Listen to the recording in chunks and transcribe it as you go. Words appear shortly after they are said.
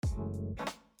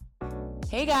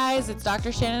Hey guys, it's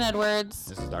Dr. Shannon Edwards.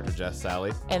 This is Dr. Jess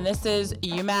Sally. And this is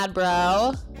You Mad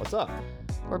Bro. What's up?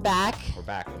 We're back. We're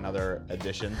back. Another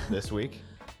edition this week.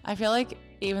 I feel like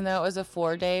even though it was a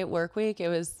 4-day work week, it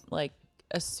was like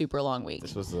a super long week.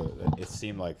 This was it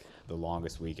seemed like the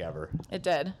longest week ever. It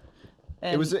did.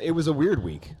 And It was a weird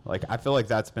week. Like, I feel like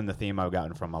that's been the theme I've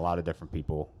gotten from a lot of different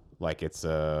people. Like, it's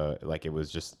like it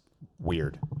was just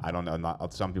weird. I don't know.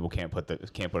 Some people can't put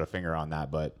a finger on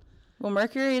that, but well,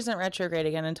 Mercury isn't retrograde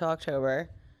again until October,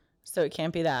 so it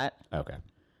can't be that. okay.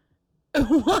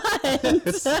 What?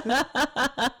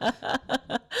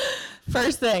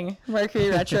 First thing,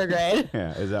 Mercury retrograde.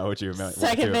 Yeah, is that what you meant?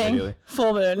 Second thing,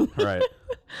 full moon. Right.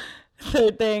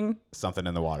 Third thing, Something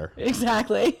in the water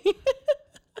exactly.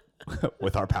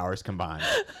 with our powers combined.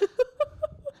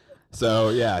 So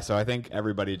I think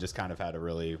everybody just kind of had a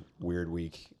really weird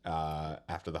week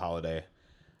after the holiday.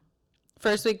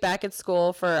 First week back at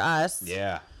school for us.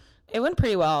 Yeah, It went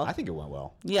pretty well. I think it went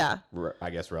well. Yeah.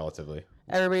 I guess relatively.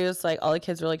 Everybody was like, all the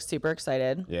kids were like super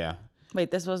excited. Yeah.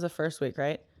 Wait, this was the first week,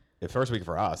 right? The first week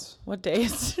for us. What day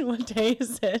is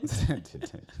it?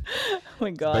 Oh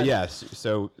my God. But yes,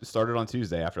 so started on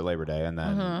Tuesday after Labor Day, and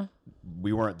then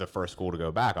we weren't the first school to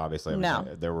go back, obviously. I mean,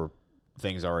 No. there were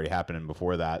things already happening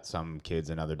before that. Some kids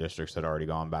in other districts had already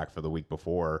gone back for the week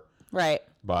before. Right.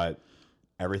 But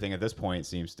everything at this point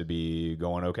seems to be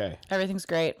going okay. Everything's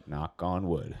great. Knock on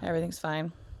wood. Everything's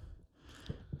fine.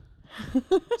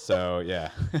 So,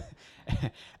 yeah.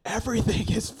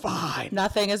 Everything is fine.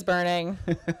 Nothing is burning.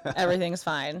 Everything's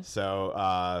fine. So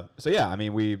yeah, I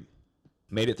mean, we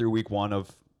made it through week one of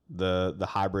the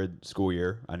hybrid school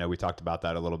year. I know we talked about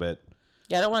that a little bit.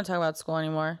 Yeah, I don't want to talk about school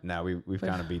anymore. Now we've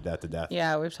kind of beat that to death.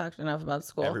 Yeah, we've talked enough about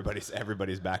school.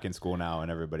 Everybody's back in school now, and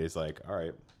everybody's like, all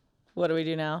right, What do we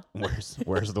do now?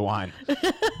 where's the wine?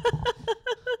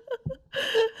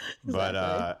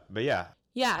 But yeah.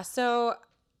 Yeah, so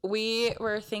we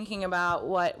were thinking about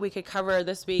what we could cover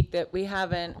this week that we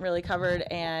haven't really covered,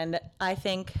 and I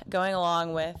think going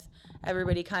along with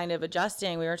everybody kind of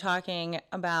adjusting, we were talking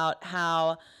about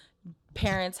how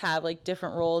parents have like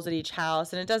different roles at each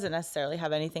house, and it doesn't necessarily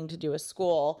have anything to do with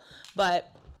school,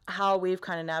 but how we've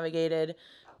kind of navigated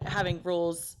having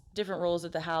different roles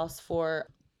at the house for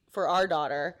our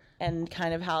daughter, and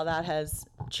kind of how that has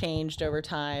changed over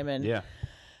time, and Yeah.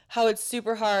 how it's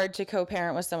super hard to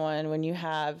co-parent with someone when you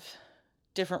have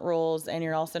different roles and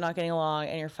you're also not getting along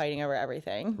and you're fighting over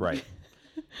everything. Right.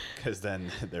 Because then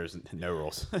there's no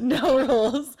rules. No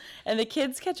rules. And the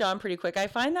kids catch on pretty quick. I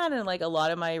find that in like a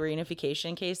lot of my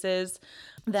reunification cases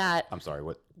that... I'm sorry,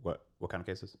 what kind of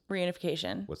cases?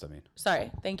 Reunification. What's that mean?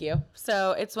 Sorry. Thank you.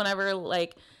 So it's whenever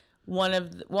like one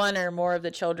or more of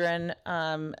the children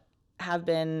have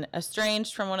been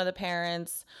estranged from one of the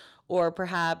parents, or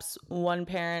perhaps one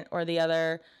parent or the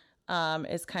other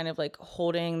is kind of like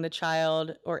holding the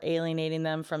child or alienating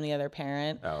them from the other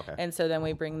parent. Oh, okay. And so then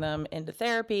we bring them into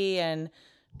therapy and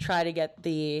try to get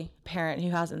the parent who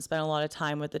hasn't spent a lot of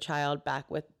time with the child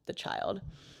back with the child.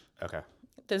 Okay.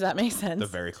 Does that make sense? The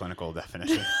very clinical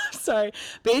definition. Sorry.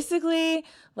 Basically,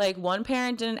 like one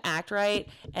parent didn't act right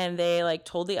and they like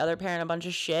told the other parent a bunch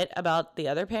of shit about the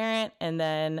other parent, and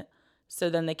then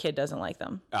the kid doesn't like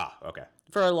them. Ah, okay.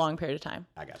 For a long period of time.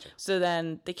 I got you. So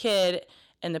then the kid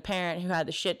and the parent who had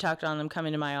the shit tucked on them come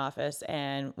into my office,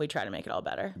 and we try to make it all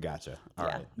better. Gotcha. All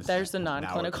right. There's the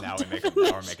non-clinical Now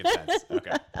we're making sense.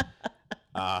 Okay.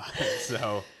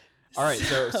 So, all right.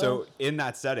 So in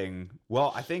that setting,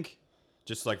 well, I think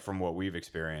just like from what we've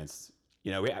experienced,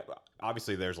 we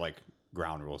obviously there's like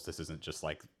ground rules. This isn't just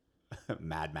like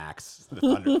Mad Max, the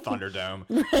Thunderdome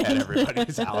at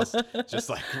everybody's house. Just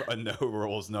like no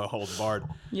rules, no holds barred.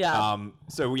 Yeah.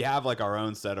 So we have like our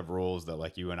own set of rules that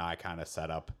like you and I kind of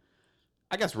set up,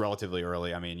 I guess, relatively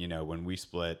early. I mean, when we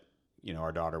split,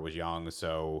 our daughter was young,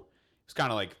 so it's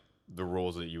kind of like the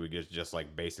rules that you would just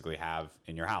like basically have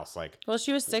in your house. Like, well,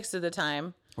 she was 6 at the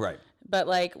time. right. But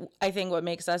like, I think what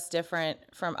makes us different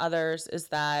from others is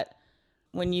that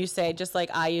when you say, just like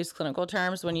I use clinical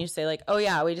terms, when you say like, oh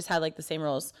yeah, we just had like the same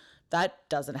rules, that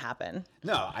doesn't happen.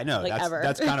 No, I know. Like, ever.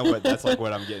 That's kind of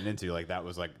what I'm getting into. Like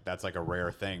that's like a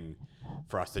rare thing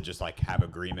for us to just like have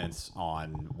agreements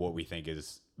on what we think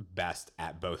is best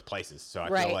at both places. So I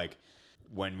feel like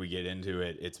when we get into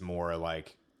it, it's more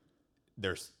like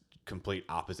there's complete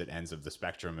opposite ends of the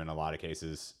spectrum in a lot of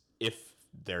cases, if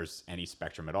there's any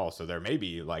spectrum at all. So there may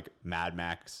be like Mad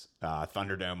Max,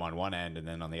 Thunderdome on one end, and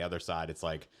then on the other side it's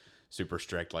like super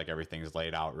strict, like everything's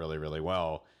laid out really, really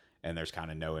well, and there's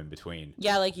kind of no in between.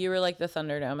 Yeah, like you were like the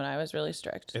Thunderdome and I was really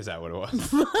strict. Is that what it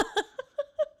was?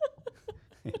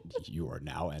 You are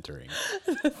now entering.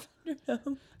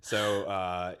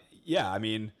 So Yeah, I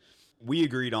mean, we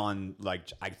agreed on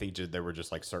like I think there were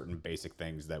just like certain basic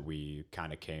things that we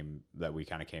kind of came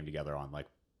together on, like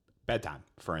bedtime,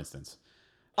 for instance.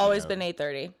 Always know, been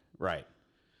 8:30. Right.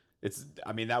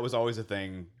 I mean, that was always a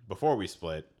thing before we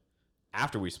split.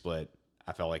 After we split,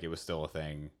 I felt like it was still a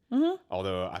thing. Mm-hmm.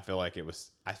 Although I feel like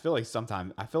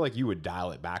sometimes you would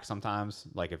dial it back sometimes.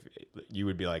 Like if you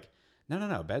would be like,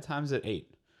 no, bedtime's at 8.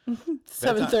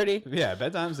 7:30. Yeah,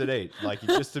 bedtime's at 8. Like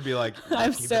just to be like,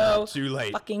 I'm so too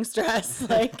late. Fucking stressed.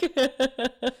 Like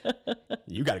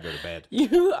you got to go to bed.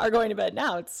 You are going to bed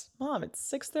now. It's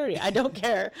 6:30. I don't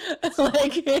care.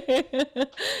 Like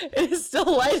it is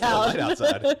still light out.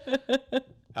 Outside.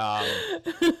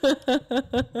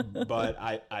 But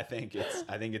I think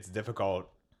it's difficult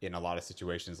in a lot of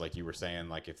situations, like you were saying,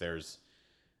 like if there's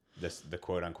the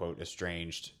quote unquote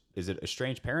estranged. Is it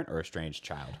estranged parent or estranged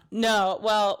child? No,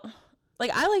 well,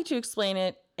 like I like to explain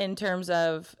it in terms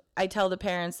of I tell the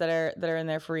parents that are in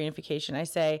there for reunification. I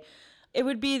say it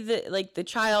would be the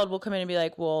child will come in and be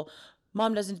like, well,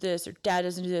 mom doesn't do this or dad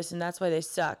doesn't do this, and that's why they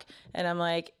suck. And I'm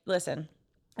like, listen,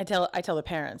 I tell the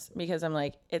parents because I'm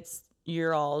like, it's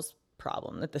your all's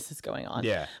problem that this is going on.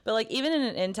 Yeah. But like even in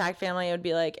an intact family, it would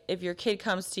be like if your kid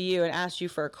comes to you and asks you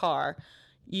for a car,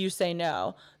 you say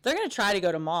no. They're gonna try to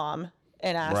go to mom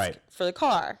and ask for the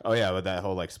car. Oh yeah, with that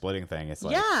whole like splitting thing, it's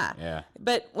like yeah.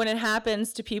 But when it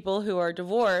happens to people who are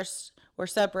divorced or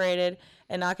separated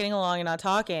and not getting along and not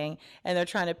talking, and they're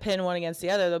trying to pin one against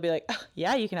the other, they'll be like, oh,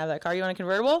 yeah, you can have that car. You want a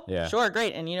convertible? Yeah. Sure,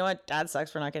 great. And you know what? Dad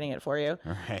sucks for not getting it for you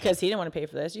because he didn't want to pay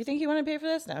for this. You think he wanted to pay for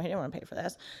this? No, he didn't want to pay for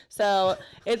this. So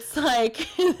it's like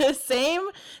the same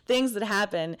things that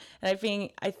happen. And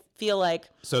I feel like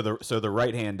so the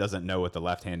right hand doesn't know what the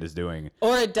left hand is doing,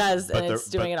 or it does, and it's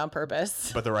doing it on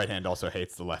purpose. But the right hand also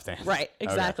hates the left hand. Right,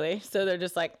 exactly. Okay. So they're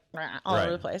just like all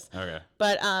over the place. Okay.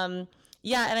 But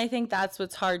yeah, and I think that's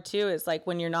what's hard too is like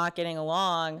when you're not getting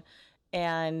along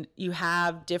and you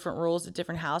have different rules at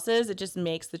different houses, it just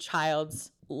makes the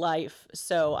child's life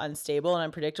so unstable and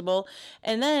unpredictable.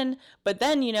 But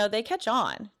then, you know, they catch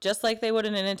on just like they would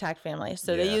in an intact family.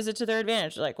 So they use it to their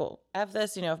advantage. They're like, well, F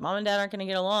this, you know, if mom and dad aren't going to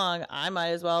get along, I might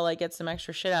as well like get some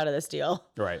extra shit out of this deal.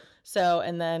 Right. So,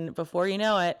 and then before you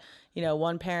know it, you know,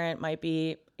 one parent might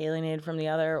be alienated from the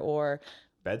other, or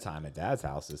bedtime at dad's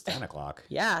house is 10 o'clock.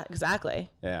 Yeah, exactly.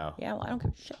 Yeah. Yeah, well, I don't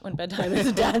give a shit when bedtime is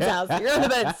at dad's house. You're going to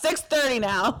bed at 6:30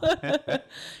 now.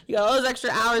 You got all those extra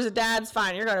hours at dad's,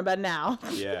 fine. You're going to bed now.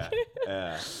 Yeah.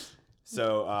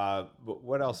 So,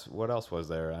 what else was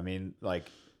there? I mean, like,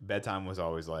 bedtime was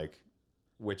always like,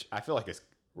 which I feel like is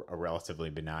a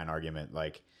relatively benign argument.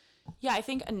 Like, yeah, I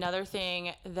think another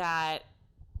thing that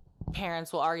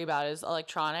parents will argue about is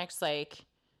electronics, like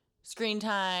screen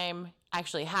time,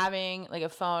 actually having like a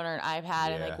phone or an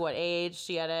iPad, and like what age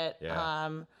to get it. Yeah.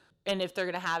 And if they're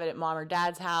going to have it at mom or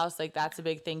dad's house, like that's a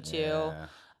big thing too. Yeah.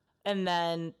 And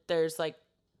then there's like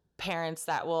parents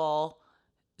that will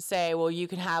say, well, you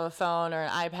can have a phone or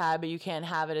an iPad, but you can't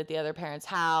have it at the other parent's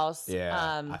house.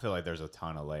 Yeah. I feel like there's a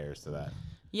ton of layers to that.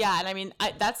 Yeah. And I mean,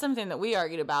 that's something that we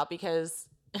argued about because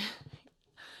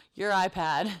your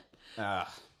iPad.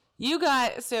 You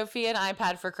got Sophia an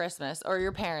iPad for Christmas, or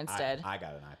your parents did. I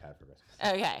got an iPad for Christmas.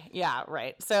 Okay, yeah,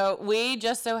 right. So we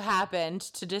just so happened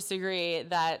to disagree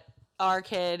that our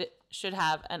kid should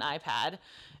have an iPad.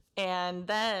 And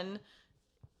then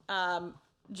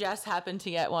Jess happened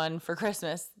to get one for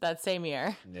Christmas that same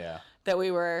year. Yeah. That we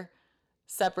were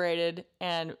separated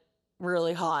and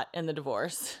really hot in the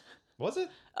divorce. Was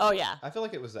it? Oh, yeah. I feel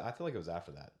like it was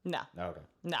after that. No. Oh, okay.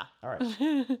 No. All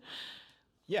right.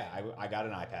 Yeah, I got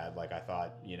an iPad. Like, I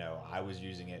thought, you know, I was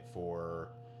using it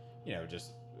for, you know,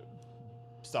 just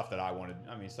stuff that I wanted.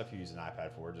 I mean, stuff you use an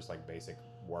iPad for, just like basic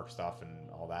work stuff and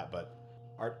all that. But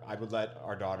I would let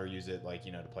our daughter use it, like,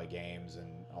 you know, to play games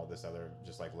and all this other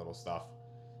just like little stuff,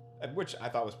 which I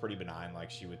thought was pretty benign. Like,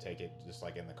 she would take it just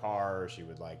like in the car. She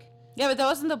would like. Yeah, but that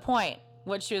wasn't the point,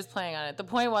 what she was playing on it. The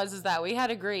point was that we had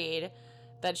agreed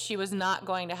that she was not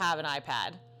going to have an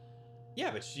iPad.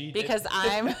 Yeah, but she because did.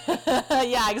 I'm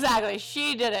yeah, exactly.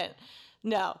 She didn't.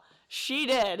 No, she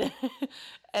did.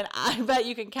 And I bet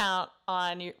you can count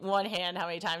on one hand how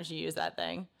many times you use that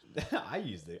thing. I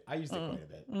used it quite a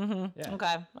bit. Mm-hmm. Yeah.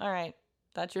 Okay. All right.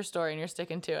 That's your story and you're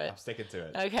sticking to it. I'm sticking to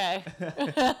it. Okay.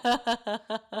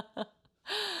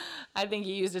 I think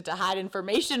you used it to hide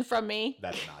information from me.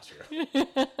 That's not true.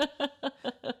 That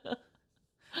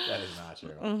is not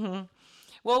true. Mm-hmm.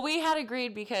 Well, we had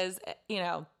agreed because, you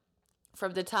know,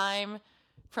 from the time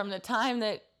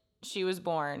that she was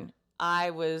born, I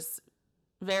was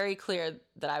very clear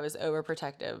that I was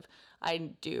overprotective. I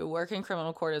do work in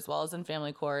criminal court as well as in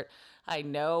family court. I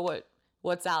know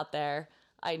what's out there.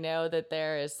 I know that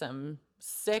there is some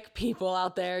sick people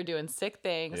out there doing sick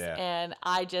things. Yeah. And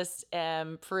I just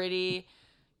am pretty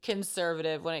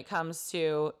conservative when it comes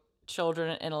to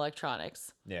children and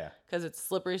electronics. Yeah. Because it's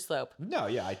slippery slope. No,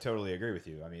 yeah, I totally agree with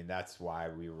you. I mean, that's why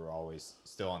we were always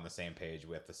still on the same page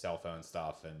with the cell phone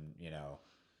stuff, and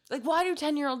Like, why do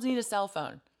 10-year-olds need a cell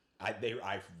phone?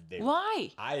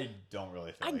 Why? I don't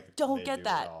really feel like don't they get do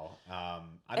that. at all.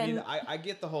 I mean, I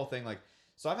get the whole thing. Like,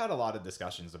 so I've had a lot of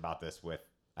discussions about this with,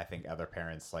 I think, other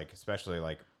parents, like, especially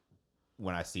like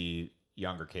when I see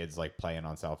younger kids like playing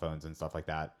on cell phones and stuff like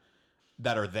that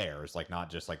are theirs, like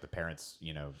not just like the parents,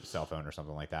 cell phone or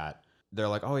something like that. They're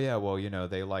like, oh yeah, well,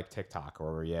 they like TikTok,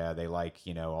 or yeah, they like,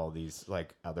 all these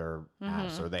like other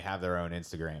apps, or they have their own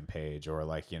Instagram page, or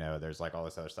like, there's like all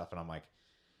this other stuff. And I'm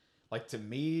like to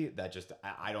me, that just,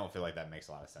 I don't feel like that makes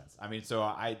a lot of sense. I mean, so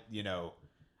I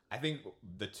think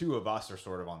the two of us are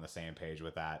sort of on the same page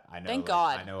with that. I know, Thank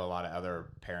God. I know a lot of other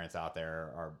parents out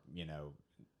there are,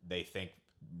 they think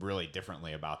really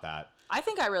differently about that. I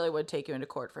think I really would take you into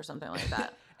court for something like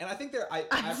that. And I think there,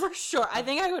 for sure. I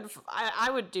think I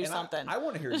would do something. I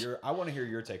want to hear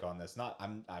your take on this.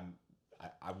 I'm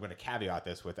going to caveat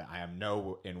this with it. I am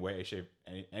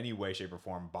any way, shape, or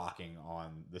form balking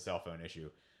on the cell phone issue,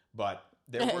 but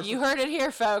there were you heard it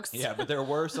here, folks. Yeah, but there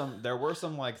were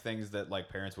some like things that like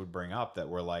parents would bring up that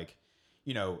were like,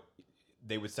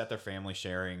 they would set their family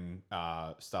sharing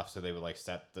stuff, so they would like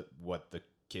set what the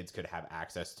kids could have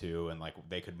access to, and like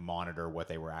they could monitor what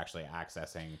they were actually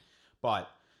accessing. But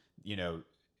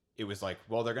it was like,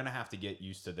 well, they're gonna have to get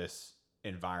used to this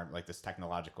environment, like this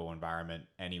technological environment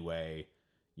anyway.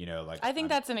 Like I think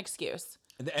that's an excuse.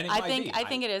 And I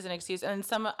think it is an excuse, and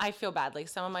I feel bad. Like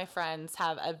some of my friends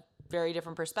have a very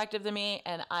different perspective than me,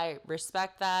 and I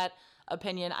respect that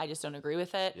opinion. I just don't agree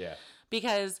with it. Yeah.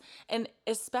 Because, and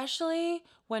especially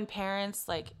when parents,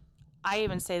 like, I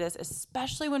even say this,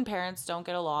 especially when parents don't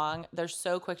get along, they're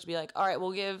so quick to be like, all right,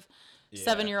 we'll give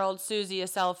 7-year-old Susie a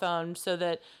cell phone so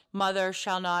that mother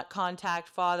shall not contact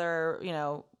father,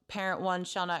 parent 1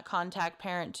 shall not contact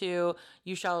parent 2.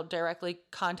 You shall directly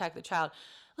contact the child.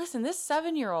 Listen, this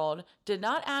 7-year-old did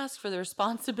not ask for the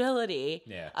responsibility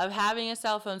of having a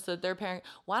cell phone so that their parent,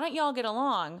 why don't y'all get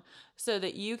along so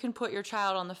that you can put your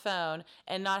child on the phone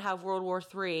and not have World War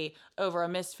III over a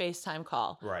missed FaceTime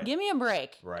call? Right. Give me a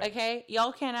break. Right. Okay?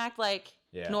 Y'all can't act like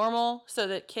normal so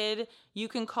that you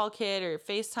can call kid or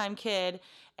FaceTime kid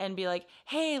and be like,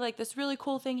 hey, like this really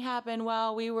cool thing happened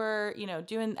while we were,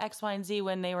 doing X, Y, and Z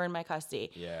when they were in my custody.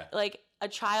 Yeah. Like a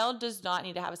child does not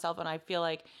need to have a cell phone. I feel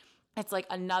like it's like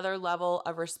another level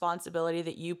of responsibility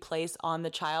that you place on the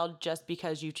child just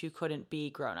because you two couldn't be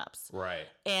grown-ups. Right.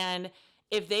 And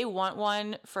if they want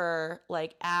one for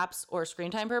like apps or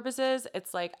screen time purposes,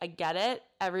 it's like, I get it.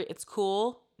 It's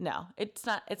cool. No, it's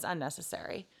not. It's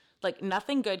unnecessary. Like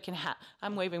nothing good can happen.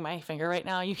 I'm waving my finger right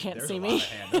now. You can't see me.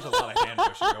 There's a lot of hand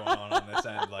pushing going on this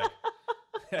end. Like,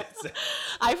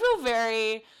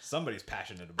 somebody's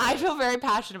passionate about it. I feel very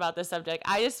passionate about this subject.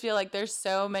 I just feel like there's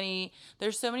so many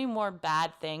more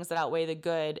bad things that outweigh the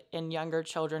good in younger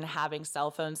children having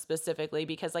cell phones specifically,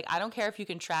 because like I don't care if you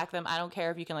can track them. I don't care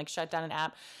if you can like shut down an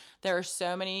app. There are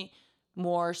so many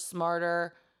more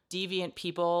smarter, deviant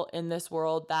people in this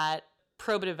world that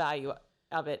probative value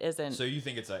of it isn't. So you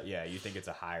think it's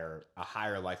a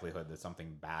higher likelihood that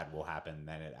something bad will happen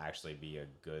than it actually be a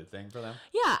good thing for them?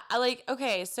 Yeah,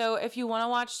 okay, so if you want to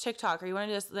watch TikTok or you want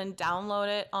to just then download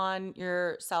it on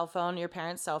your cell phone, your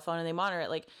parents' cell phone, and they monitor it.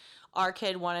 Like our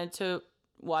kid wanted to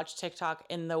watch TikTok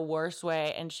in the worst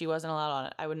way and she wasn't allowed on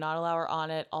it. I would not allow her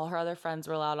on it. All her other friends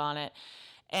were allowed on it.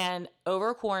 And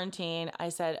over quarantine, I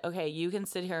said, okay, you can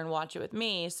sit here and watch it with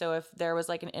me. So if there was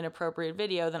like an inappropriate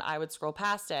video, then I would scroll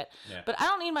past it. Yeah. But I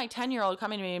don't need my 10-year-old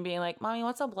coming to me and being like, Mommy,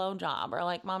 what's a blowjob? Or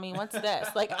like, Mommy, what's this?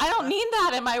 Like, I don't need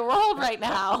that in my world right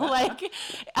now. Like,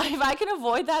 if I can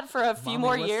avoid that for a few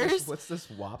more years. What's this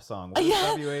WAP song? What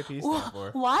does WAP stand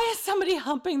for? Why is somebody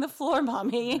humping the floor,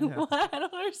 Mommy? Yeah. I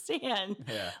don't understand.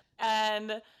 Yeah.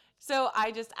 And so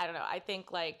I don't know. I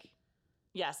think like,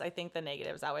 yes, I think the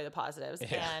negatives outweigh the positives.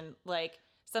 Yeah. And like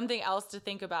something else to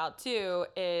think about too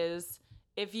is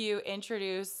if you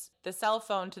introduce the cell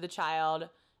phone to the child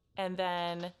and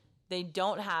then they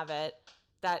don't have it,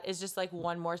 that is just like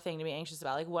one more thing to be anxious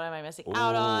about. Like, what am I missing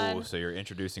out on? So you're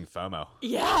introducing FOMO.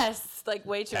 Yes, like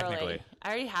way too early. I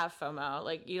already have FOMO.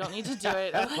 Like, you don't need to do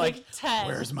it at like 10.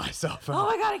 Where's my cell phone? Oh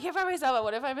my God, I can't find my cell phone.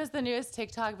 What if I miss the newest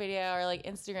TikTok video or like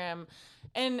Instagram?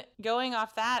 And going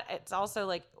off that, it's also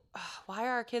like, why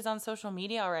are our kids on social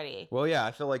media already? Well, yeah,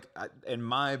 I feel like, and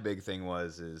my big thing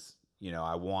is,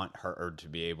 I want her to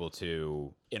be able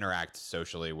to interact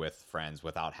socially with friends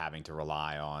without having to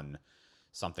rely on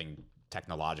something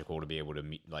technological to be able to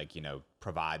meet, like, you know,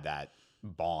 provide that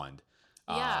bond.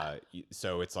 Yeah.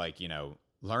 So it's like, you know,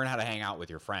 learn how to hang out with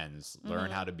your friends,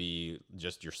 learn how to be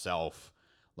just yourself,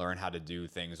 learn how to do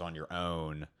things on your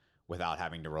own without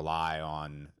having to rely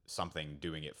on something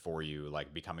doing it for you,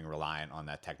 like becoming reliant on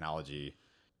that technology.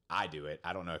 I do it.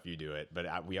 I don't know if you do it, but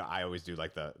I always do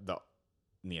like the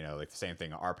you know, like the same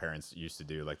thing our parents used to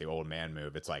do, like the old man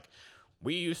move. It's like,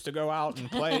 we used to go out and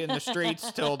play in the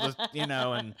streets till the, you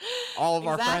know, and all of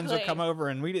our friends would come over,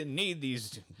 and we didn't need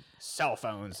these cell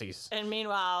phones. And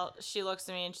meanwhile, she looks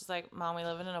at me and she's like, Mom, we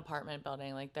live in an apartment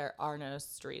building. Like, there are no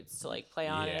streets to like play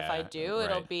on. And if I do,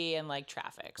 it'll be in like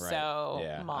traffic. Right. So,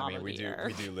 yeah. Mom, I mean, we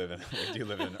do live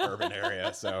in an urban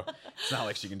area, so it's not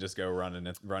like she can just go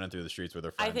running through the streets with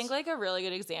her friends. I think like a really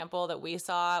good example that we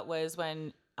saw was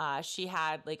when she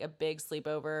had like a big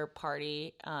sleepover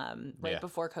party right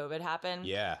before COVID happened.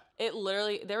 Yeah. It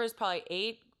literally, there was probably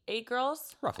eight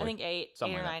girls. Roughly. I think eight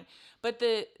Something or like nine. But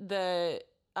the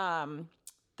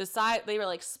side, they were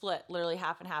like split literally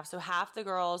half and half. So half the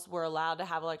girls were allowed to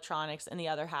have electronics and the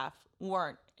other half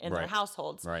weren't in their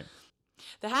households. Right.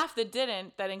 The half that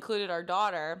didn't, that included our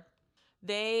daughter,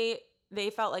 they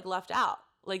felt like left out.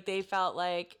 Like they felt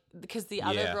like, because the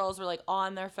other girls were like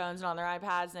on their phones and on their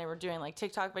iPads and they were doing like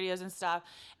TikTok videos and stuff.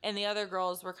 And the other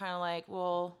girls were kind of like,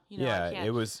 well, you know, I can't. It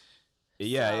was,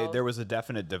 there was a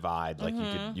definite divide. Like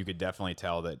you could definitely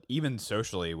tell that even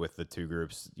socially with the two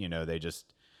groups, you know, they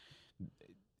just,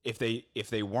 if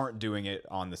they weren't doing it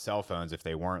on the cell phones, if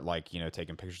they weren't like, you know,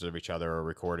 taking pictures of each other or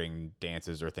recording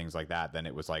dances or things like that, then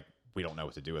it was like, we don't know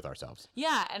what to do with ourselves.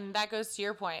 Yeah. And that goes to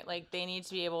your point. Like they need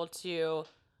to be able to,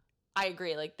 I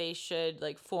agree. Like they should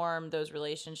like form those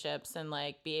relationships and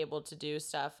like be able to do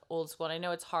stuff old school. And I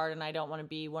know it's hard and I don't want to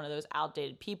be one of those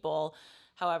outdated people.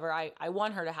 However, I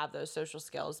want her to have those social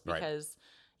skills because,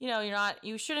 you know,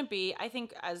 you shouldn't be, I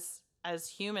think as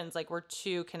humans, like we're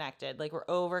too connected, like we're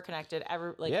over connected.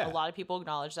 A lot of people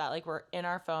acknowledge that, like we're in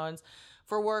our phones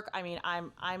for work. I mean,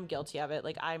 I'm guilty of it.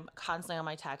 Like I'm constantly on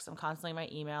my texts. I'm constantly on my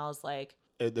emails. Like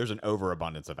there's an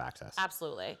overabundance of access.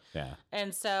 Absolutely. Yeah.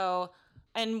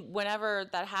 And whenever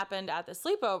that happened at the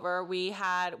sleepover, we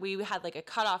had like a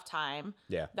cutoff time.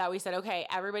 Yeah. That we said, okay,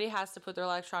 everybody has to put their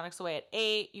electronics away at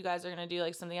 8. You guys are gonna do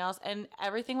like something else, and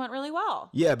everything went really well.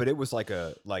 Yeah, but it was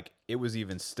it was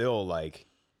even still like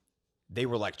they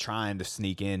were like trying to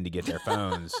sneak in to get their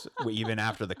phones even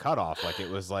after the cutoff. Like it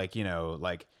was like, you know,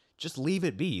 like just leave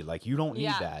it be. Like you don't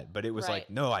need that. But it was like,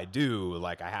 no, I do.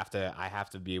 Like I have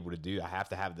to be able to I have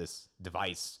to have this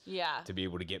device to be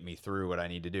able to get me through what I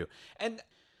need to do. And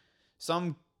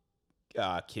some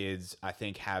kids, I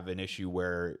think, have an issue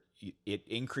where it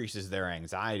increases their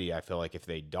anxiety. I feel like if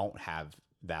they don't have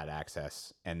that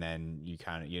access, and then you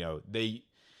kind of, you know,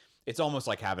 it's almost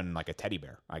like having like a teddy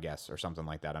bear, I guess, or something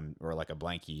like that, or like a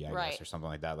blankie, I guess, or something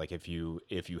like that. Like if you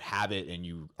have it and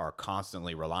you are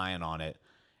constantly relying on it,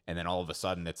 and then all of a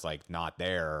sudden it's like not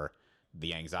there,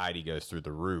 the anxiety goes through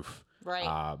the roof.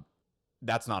 Right.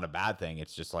 That's not a bad thing.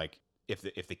 It's just like if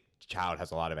the child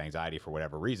has a lot of anxiety for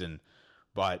whatever reason,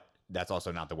 but that's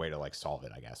also not the way to like solve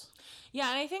it, I guess. Yeah,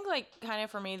 and I think like kind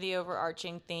of for me the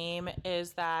overarching theme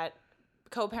is that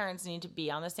co-parents need to be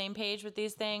on the same page with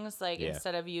these things, like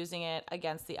instead of using it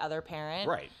against the other parent.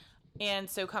 Right. And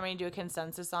so coming to a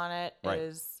consensus on it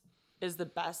is the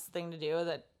best thing to do.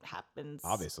 That happens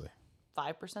obviously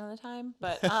 5% of the time,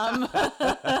 but and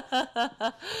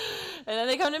then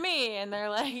they come to me and they're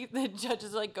like, the judge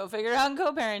is like, go figure it out in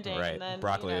co-parenting. Right. And then,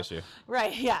 broccoli issue.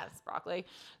 Right. Yeah, it's broccoli.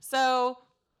 So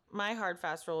my hard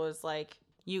fast rule is like,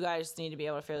 you guys need to be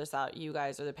able to figure this out. You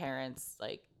guys are the parents.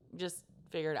 Like, just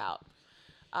figure it out.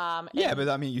 But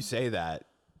I mean, you say that,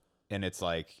 and it's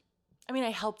like, I mean,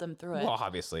 I help them through it. Well,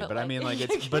 obviously, but I mean, like,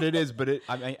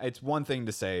 I mean, it's one thing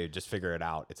to say, just figure it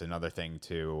out. It's another thing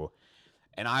to,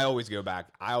 and I always go back.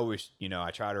 I always, you know,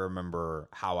 I try to remember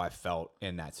how I felt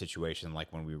in that situation,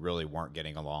 like when we really weren't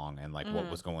getting along, and like what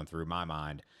was going through my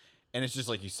mind. And it's just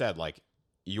like you said, like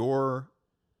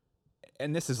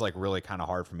and this is like really kind of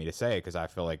hard for me to say because I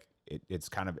feel like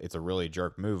it's a really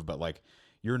jerk move, but like,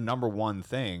 your number one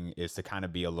thing is to kind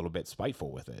of be a little bit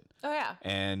spiteful with it. Oh yeah.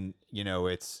 And you know,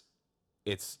 it's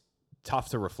tough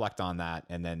to reflect on that.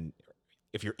 And then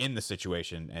if you're in the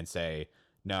situation and say,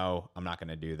 no, I'm not going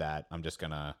to do that. I'm just going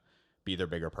to be their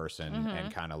bigger person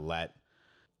and kind of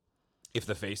if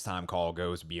the FaceTime call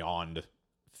goes beyond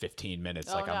 15 minutes.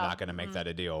 Oh, like I'm no. not going to make that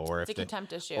a deal. Or if It's a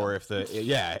contempt issue. Or if the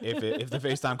if the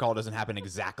FaceTime call doesn't happen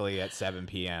exactly at 7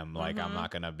 p.m., like I'm not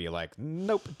going to be like,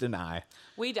 nope, deny.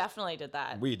 We definitely did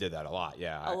that. We did that a lot.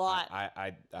 Yeah. A lot.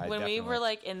 I when we were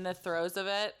like in the throes of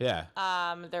it. Yeah.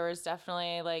 There was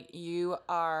definitely like, you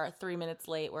are 3 minutes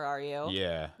late. Where are you?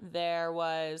 Yeah. There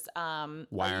was,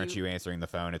 why aren't you answering the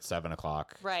phone? It's 7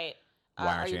 o'clock. Right. Why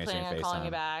Are aren't you you planning answering on calling me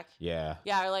FaceTime? back? Yeah.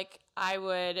 Yeah. Or like I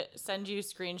would send you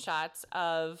screenshots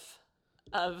of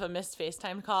a missed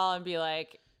FaceTime call and be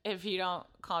like, if you don't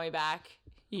call me back,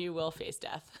 you will face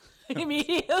death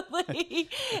immediately.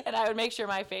 And I would make sure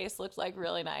my face looked like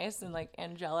really nice and like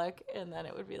angelic. And then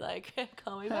it would be like,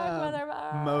 call me back, mother.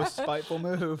 Most spiteful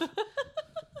move.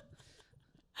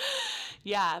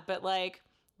 Yeah, but like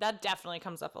that definitely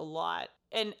comes up a lot.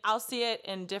 And I'll see it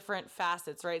in different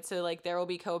facets, right? So like there will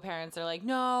be co-parents that are like,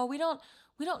 no, we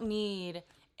don't need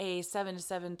a 7 to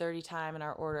 7:30 time in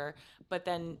our order. But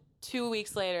then 2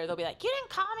 weeks later, they'll be like, you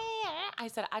didn't call me. I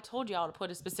said, I told y'all to put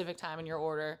a specific time in your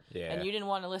order. Yeah. And you didn't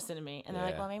want to listen to me. And they're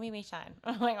like, Yeah. well, maybe we should.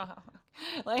 I'm like,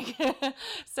 oh. Like,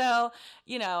 so,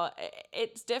 you know,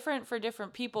 it's different for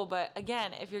different people. But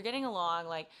again, if you're getting along,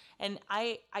 like, and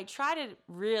I try to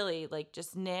really like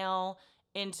just nail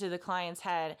into the client's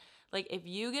head, like if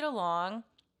you get along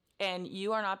and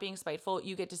you are not being spiteful,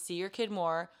 you get to see your kid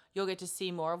more. You'll get to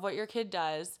see more of what your kid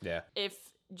does. Yeah. If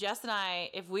Jess and I,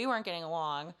 if we weren't getting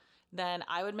along, then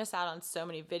I would miss out on so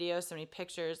many videos, so many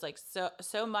pictures, like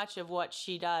so much of what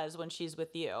she does when she's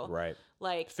with you. Right.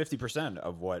 Like 50%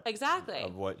 of what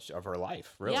exactly of her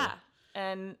life, really. Yeah.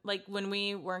 And like when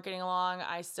we weren't getting along,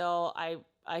 I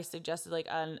suggested like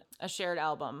a shared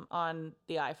album on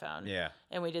the iPhone. Yeah.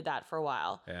 And we did that for a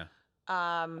while. Yeah.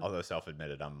 Although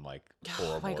self-admitted, I'm like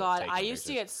horrible. Oh my God. at I taking used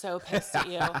to pictures. get so pissed at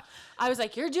you. I was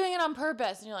like, you're doing it on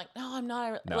purpose. And you're like, no, I'm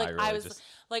not. No, like I really I was just-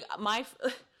 like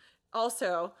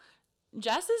also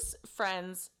Jess is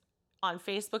friends on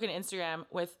Facebook and Instagram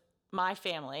with my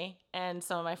family and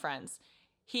some of my friends.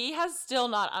 He has still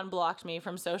not unblocked me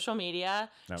from social media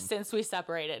since we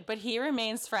separated, but he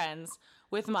remains friends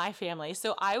with my family.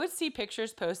 So I would see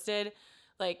pictures posted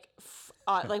like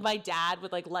my dad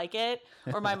would like it,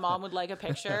 or my mom would like a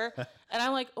picture. And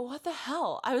I'm like, what the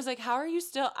hell? I was like, how are you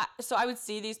still? So I would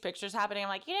see these pictures happening. I'm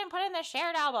like, you didn't put in the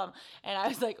shared album. And I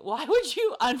was like, why would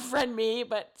you unfriend me,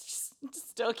 but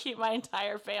still keep my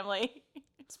entire family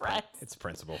friends? It's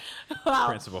principle. Well,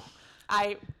 Principle.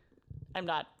 I'm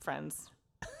not friends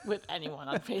with anyone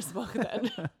on Facebook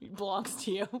that belongs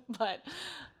to you, but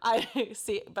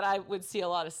I would see a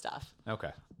lot of stuff.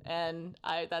 Okay. And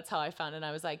that's how I found it. And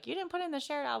I was like, you didn't put in the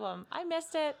shared album. I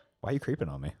missed it. Why are you creeping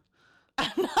on me?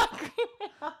 I'm not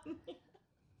creeping on me.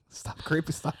 Stop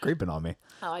creeping on me.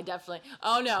 Oh, I definitely.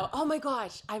 Oh no. Oh my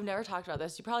gosh. I've never talked about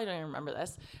this. You probably don't even remember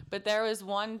this. But there was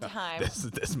one time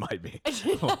This might be.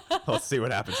 Let's see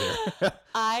what happens here.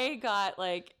 I got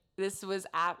like, this was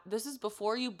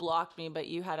before you blocked me, but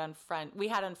we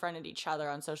had unfriended each other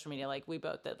on social media. Like we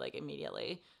both did like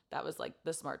immediately. That was like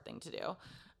the smart thing to do.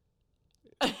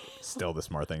 Still the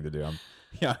smart thing to do.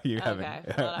 You haven't. Okay,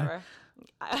 whatever.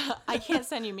 I can't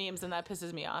send you memes, and that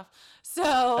pisses me off.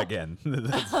 So Again,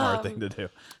 that's a smart thing to do.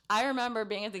 I remember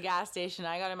being at the gas station.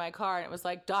 I got in my car, and it was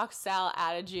like Doc Sal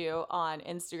added you on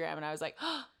Instagram, and I was like,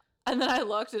 oh. And then I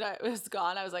looked, and it was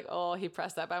gone. I was like, oh, he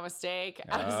pressed that by mistake.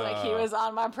 I was like, he was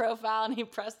on my profile, and he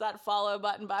pressed that follow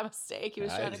button by mistake. He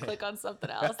was trying to click on something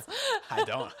else. I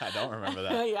don't remember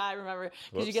that. Yeah, I remember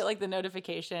because you get like the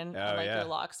notification on like your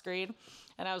lock screen.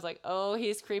 And I was like, oh,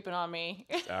 he's creeping on me.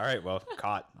 All right, well,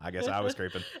 caught. I guess I was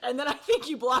creeping. And then I think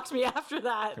you blocked me after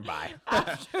that. Goodbye.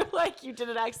 After like you did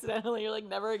it accidentally. You're like,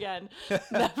 never again.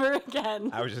 Never again.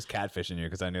 I was just catfishing you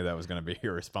because I knew that was going to be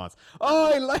your response.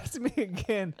 Oh, he liked me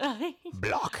again.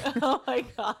 Block. Oh my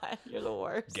God. You're the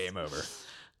worst. Game over.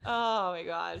 Oh my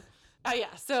God. Oh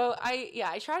yeah. So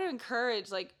I try to encourage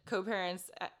like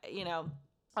co-parents,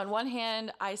 on one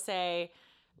hand, I say,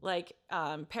 like,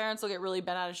 parents will get really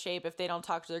bent out of shape if they don't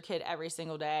talk to their kid every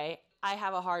single day. I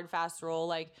have a hard, fast rule.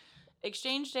 Like,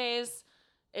 exchange days,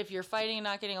 if you're fighting and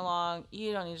not getting along,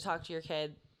 you don't need to talk to your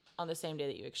kid on the same day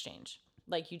that you exchange.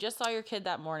 Like, you just saw your kid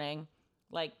that morning.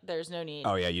 Like, there's no need.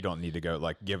 Oh, yeah, you don't need to go,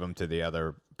 like, give them to the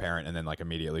other parent and then, like,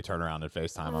 immediately turn around and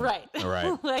FaceTime them. Right.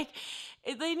 Right. Like,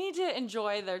 they need to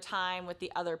enjoy their time with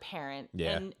the other parent.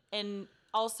 Yeah. And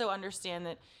also understand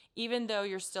that even though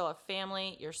you're still a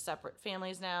family, you're separate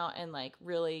families now, and like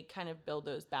really kind of build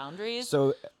those boundaries.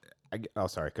 So,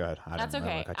 sorry, go ahead. That's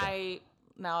okay.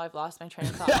 Now I've lost my train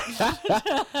of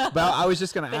thought. But I was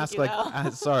just going to ask, you,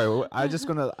 like, sorry, I was just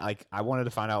going to, like, I wanted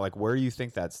to find out, like, where do you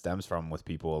think that stems from with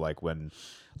people, like, when,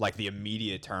 like, the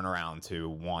immediate turnaround to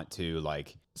want to,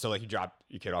 like, so, like,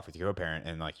 your kid off with your co-parent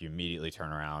and like you immediately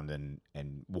turn around and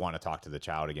want to talk to the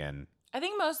child again. I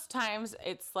think most times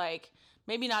it's like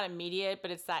maybe not immediate,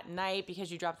 but it's that night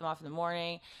because you drop them off in the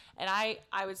morning. And I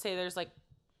would say there's like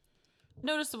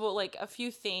noticeable like a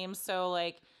few themes. So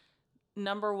like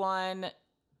number one,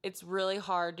 it's really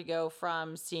hard to go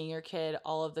from seeing your kid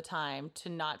all of the time to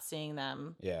not seeing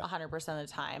them 100% of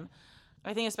the time.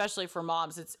 I think especially for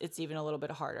moms, it's even a little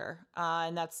bit harder.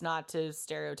 And that's not to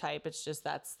stereotype. It's just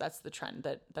that's the trend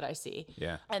that I see.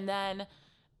 Yeah. And then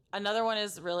another one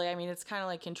is really, I mean, it's kind of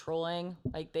like controlling.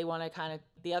 Like they want to kind of,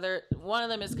 one of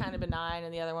them is kind of benign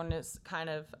and the other one is kind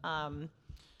of,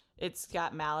 it's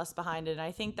got malice behind it. And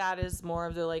I think that is more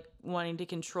of the like wanting to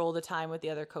control the time with the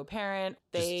other co-parent.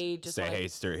 They just say, hey,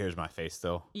 Stuart, here's my face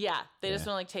still. Yeah. They just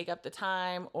want to like take up the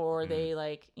time, or they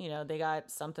like, you know, they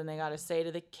got something they got to say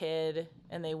to the kid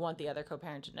and they want the other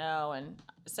co-parent to know. And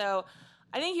so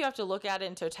I think you have to look at it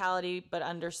in totality, but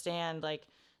understand like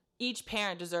each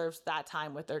parent deserves that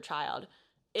time with their child.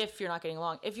 If you're not getting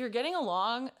along, if you're getting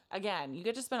along, again, you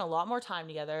get to spend a lot more time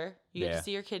together. You get to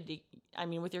see your kid.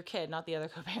 With your kid, not the other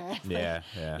co-parent. Yeah.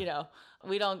 You know,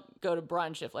 we don't go to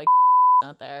brunch if like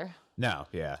not there. No.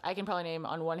 Yeah. I can probably name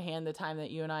on one hand the time that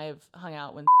you and I have hung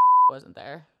out when wasn't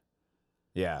there.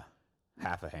 Yeah.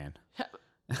 Half a hand.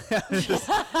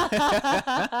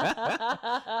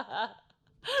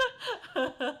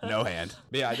 No hand.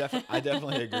 But yeah, I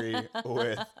definitely agree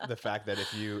with the fact that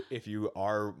if you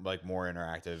are like more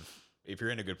interactive, if you're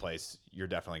in a good place, you're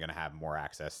definitely going to have more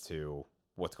access to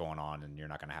what's going on and you're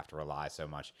not going to have to rely so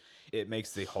much. It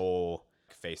makes the whole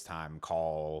FaceTime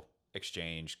call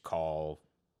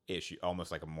issue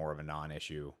almost like more of a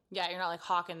non-issue. Yeah, you're not like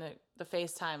hawking the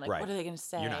FaceTime. Like, what are they going to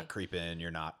say? You're not creeping. You're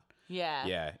not.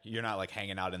 Yeah. You're not like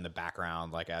hanging out in the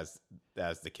background like as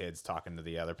the kids talking to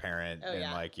the other parent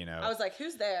like, you know. I was like,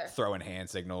 who's there? Throwing hand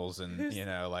signals and you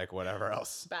know, like whatever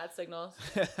else. Bad signals.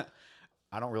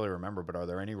 I don't really remember, but are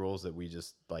there any rules that we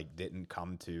just like didn't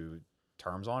come to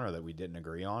terms on or that we didn't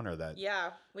agree on or that? Yeah,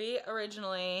 we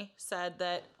originally said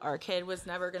that our kid was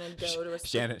never going to go to a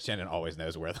Shannon always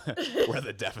knows where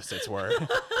the deficits were.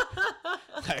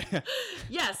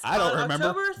 Yes, I don't remember,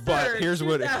 October 3rd, but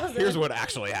here's what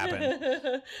actually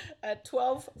happened at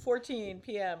 12:14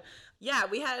 p.m. Yeah,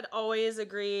 we had always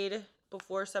agreed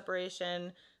before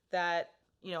separation that,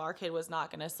 you know, our kid was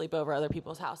not going to sleep over other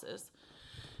people's houses.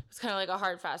 It's kind of like a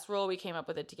hard, fast rule. We came up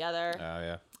with it together. Oh,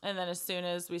 yeah. And then as soon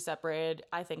as we separated,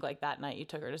 I think like that night you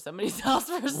took her to somebody's house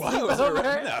for a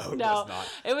sleepover. No, not.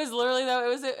 It was literally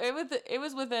though. It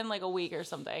was within like a week or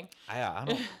something. I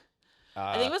don't.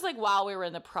 I think it was like while we were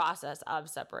in the process of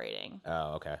separating.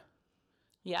 Oh, okay.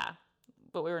 Yeah,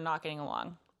 but we were not getting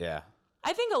along. Yeah.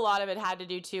 I think a lot of it had to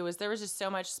do too was there was just so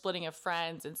much splitting of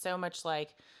friends and so much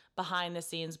like behind the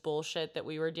scenes bullshit that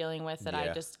we were dealing with that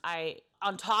I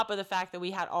on top of the fact that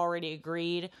we had already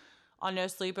agreed on no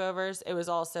sleepovers, it was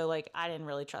also like I didn't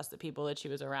really trust the people that she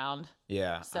was around.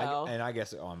 Yeah. So I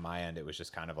guess on my end it was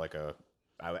just kind of like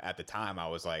at the time I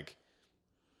was like,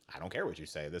 I don't care what you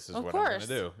say. This is what I'm gonna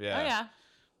do. Yeah. Oh yeah.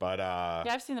 But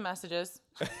yeah, I've seen the messages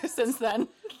since then.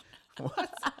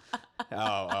 What?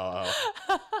 Oh.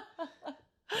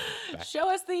 Show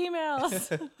us the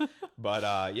emails.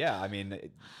 But yeah, I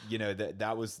mean, you know,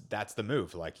 that's the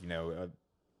move. Like, you know,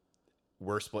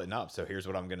 we're splitting up, so here's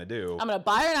what I'm gonna do. I'm gonna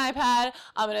buy her an iPad.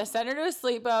 I'm gonna send her to a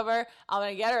sleepover. I'm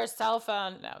gonna get her a cell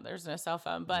phone. No, there's no cell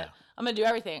phone, but I'm gonna do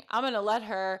everything. I'm gonna let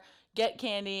her get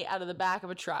candy out of the back of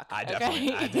a truck. I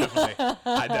definitely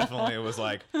was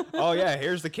like, oh yeah,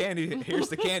 here's the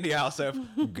candy aisle, so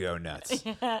go nuts.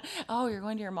 Yeah. Oh, you're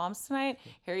going to your mom's tonight?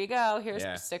 Here you go. Here's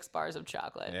 6 bars of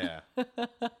chocolate. Yeah.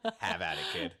 Have at it,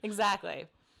 kid. Exactly.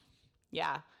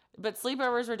 Yeah. But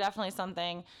sleepovers were definitely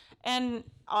something. And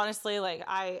honestly, like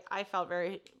I felt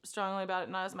very strongly about it,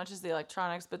 not as much as the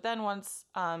electronics. But then once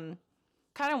the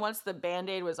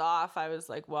Band-Aid was off, I was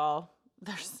like, well,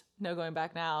 there's no going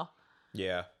back now.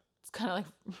 Yeah. It's kind of like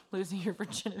losing your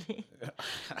virginity.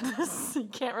 You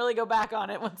can't really go back on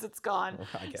it once it's gone.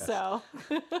 I guess. So,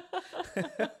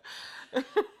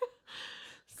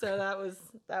 so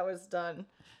that was done.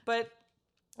 But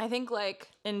I think like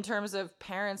in terms of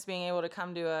parents being able to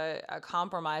come to a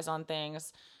compromise on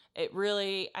things, it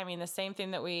really, I mean, the same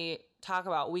thing that we talk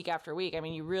about week after week. I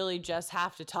mean, you really just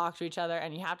have to talk to each other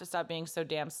and you have to stop being so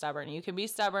damn stubborn. You can be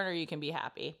stubborn or you can be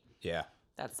happy. Yeah.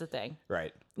 That's the thing.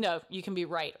 Right. No, you can be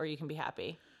right or you can be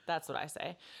happy. That's what I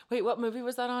say. Wait, what movie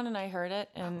was that on? And I heard it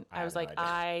and I was like, no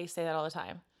I say that all the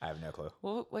time. I have no clue.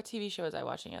 What TV show was I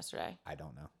watching yesterday? I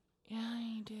don't know. Yeah,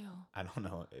 you do. I don't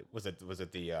know. Was it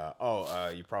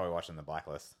the you probably watching The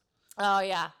Blacklist. Oh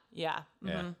yeah. Yeah. Mm-hmm.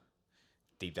 Yeah.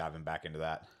 deep diving back into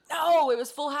that? No, it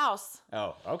was Full House.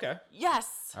 Oh, okay.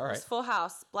 Yes. All right. It was Full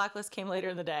House. Blacklist came later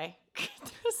in the day.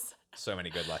 There's So many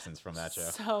good lessons from that show.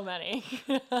 so many.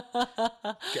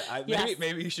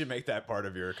 Maybe you should make that part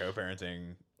of your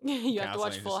co-parenting. You have to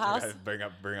watch counseling. Full Just House.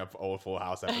 Bring up old Full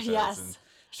House episodes Yes. and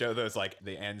show those like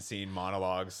the end scene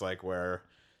monologues, like where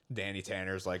Danny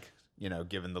Tanner's like, you know,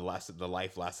 giving the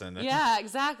life lesson. Yeah,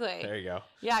 exactly. There you go.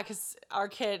 Yeah, because our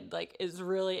kid like is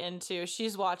really into.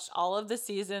 She's watched all of the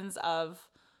seasons of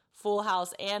Full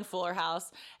House and Fuller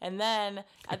House, and then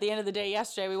at the end of the day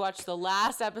yesterday, we watched the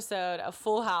last episode of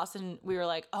Full House, and we were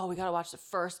like, "Oh, we gotta watch the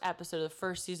first episode of the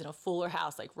first season of Fuller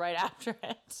House, like right after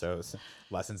it." So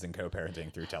lessons in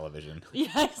co-parenting through television.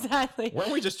 Yeah, exactly.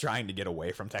 Weren't we just trying to get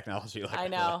away from technology? Like, I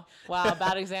know. Wow,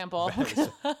 bad example.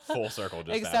 full circle.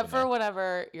 Just Except for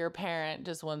whenever your parent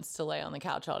just wants to lay on the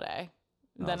couch all day,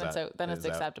 then it's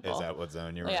acceptable. Is that what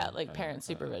zone you're Yeah, in? like parent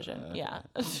supervision. Yeah.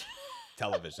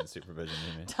 Television supervision,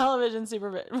 you mean? Television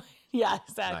supervision. Yeah,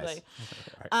 exactly. Nice.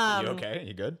 Right. You okay?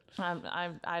 You good? I'm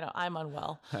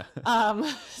unwell. But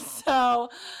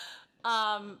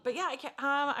yeah,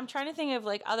 I'm trying to think of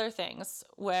like other things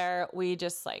where we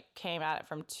just like came at it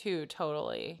from two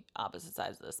totally opposite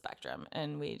sides of the spectrum,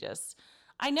 and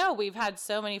I know we've had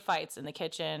so many fights in the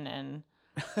kitchen and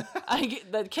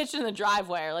the kitchen and the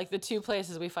driveway are like the two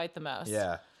places we fight the most.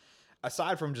 Yeah.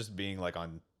 Aside from just being like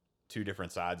on two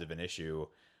different sides of an issue,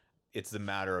 it's the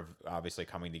matter of obviously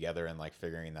coming together and like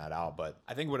figuring that out. But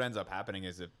I think what ends up happening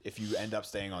is if you end up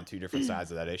staying on two different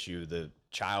sides of that issue, the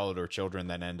child or children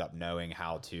then end up knowing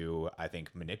how to, I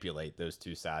think, manipulate those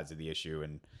two sides of the issue.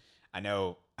 And I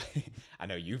know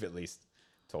you've at least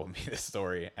told me this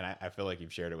story, and I feel like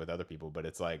you've shared it with other people, but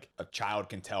it's like a child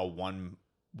can tell one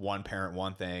parent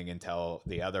one thing and tell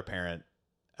the other parent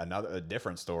a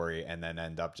different story, and then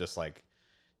end up just like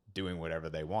doing whatever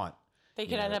they want. They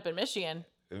could end up in Michigan.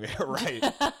 Right.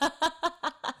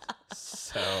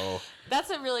 So that's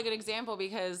a really good example,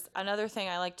 because another thing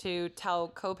I like to tell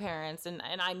co-parents, and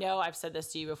I know I've said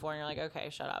this to you before and you're like, okay,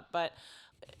 shut up. But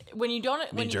when you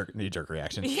don't... Knee jerk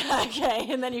reaction. Yeah,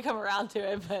 okay. And then you come around to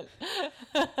it.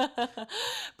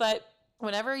 But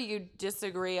whenever you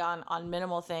disagree on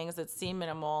minimal things that seem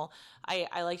minimal,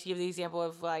 I like to give the example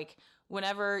of like,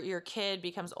 whenever your kid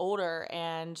becomes older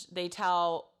and they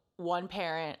tell one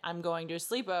parent, I'm going to a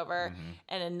sleepover,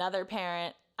 and another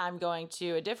parent, I'm going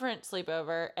to a different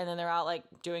sleepover, and then they're out like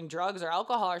doing drugs or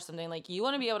alcohol or something, like you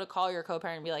want to be able to call your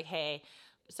co-parent and be like, hey,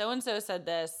 so-and-so said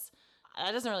this,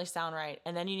 that doesn't really sound right.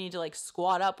 And then you need to like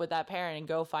squat up with that parent and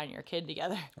go find your kid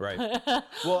together. Right.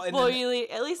 You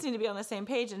at least need to be on the same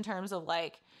page in terms of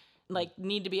like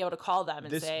need to be able to call them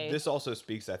and say. This also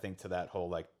speaks, I think, to that whole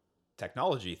like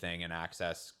technology thing and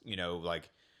access, you know,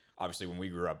 like obviously when we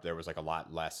grew up, there was like a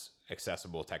lot less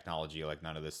accessible technology. Like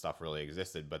none of this stuff really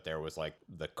existed, but there was like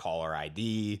the caller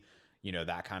ID, you know,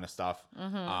 that kind of stuff.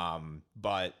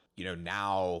 But, you know,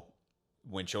 now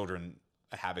when children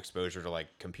have exposure to like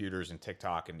computers and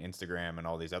TikTok and Instagram and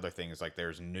all these other things, like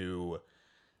there's new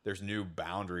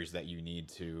boundaries that you need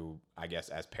to, I guess,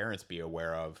 as parents be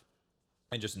aware of,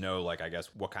 and just know, like, I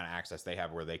guess, what kind of access they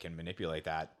have where they can manipulate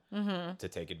that to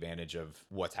take advantage of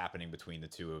what's happening between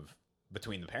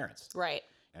the parents. Right.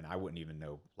 And I wouldn't even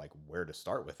know like where to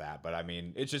start with that. But I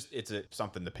mean, it's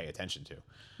something to pay attention to.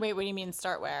 Wait, what do you mean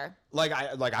start where?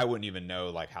 I wouldn't even know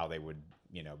like how they would,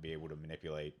 you know, be able to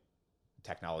manipulate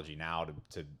technology now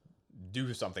to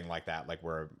do something like that, like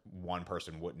where one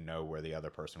person wouldn't know where the other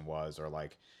person was, or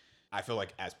like, I feel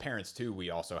like as parents too, we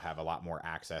also have a lot more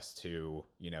access to,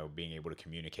 you know, being able to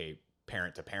communicate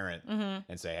parent to parent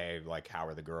and say, hey, like, how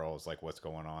are the girls? Like, what's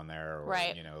going on there? Or,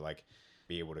 right. You know, like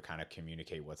be able to kind of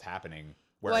communicate what's happening.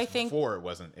 Whereas before it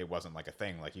wasn't like a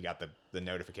thing. Like you got the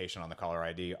notification on the caller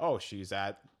ID. Oh, she's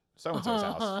at so-and-so's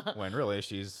house, when really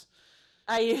she's.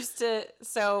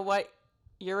 So what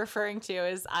you're referring to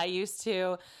is I used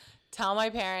to tell my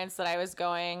parents that I was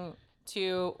going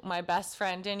to my best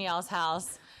friend Danielle's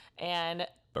house,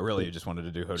 but really you just wanted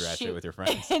to do hood rat shit with your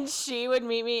friends. And she would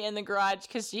meet me in the garage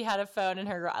because she had a phone in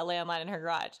her landline in her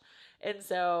garage. And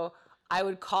so I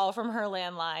would call from her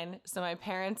landline. So my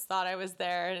parents thought I was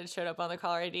there and it showed up on the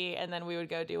caller ID, and then we would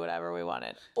go do whatever we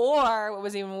wanted. Or what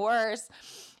was even worse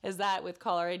is that with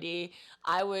caller ID,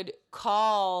 I would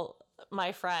call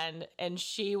my friend and then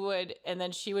she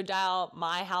would dial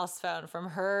my house phone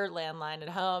from her landline at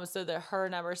home so that her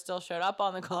number still showed up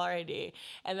on the caller ID,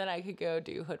 and then I could go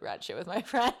do hood rat shit with my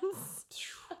friends.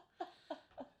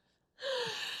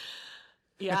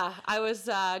 Yeah, I was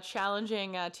a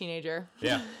challenging teenager.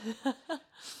 Yeah.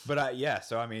 But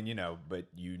so I mean, you know, but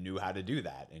you knew how to do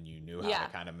that, and you knew how to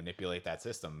kind of manipulate that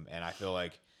system. And I feel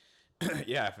like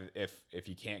yeah, if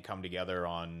you can't come together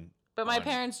on. But my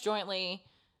parents jointly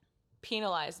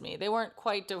penalized me. They weren't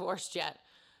quite divorced yet.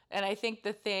 And I think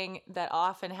the thing that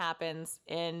often happens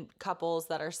in couples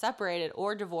that are separated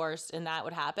or divorced, and that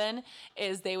would happen,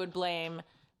 is they would blame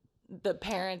the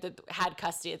parent that had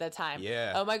custody at that time.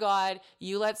 Yeah. Oh my God,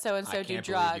 you let so-and-so do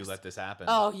drugs. You let this happen.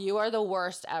 Oh, you are the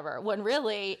worst ever. When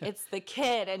really it's the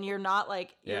kid, and you're not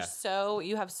like, you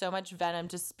have so much venom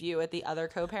to spew at the other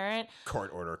co-parent.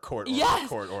 Court order. Yes.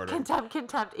 Court order. Contempt,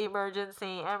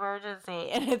 emergency.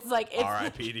 And it's like, it's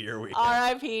R.I.P. to your weekend.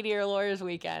 R.I.P. to your lawyer's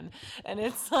weekend. And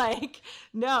it's like,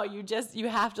 no, you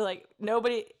have to like,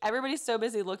 everybody's so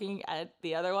busy looking at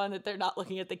the other one that they're not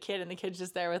looking at the kid, and the kid's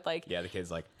just there with like, yeah, the kid's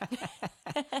like,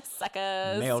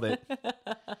 suckers. nailed it.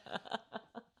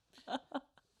 But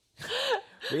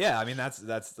yeah, I mean that's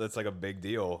like a big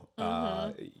deal.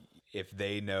 If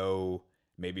they know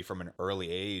maybe from an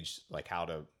early age like how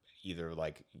to either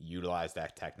like utilize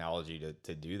that technology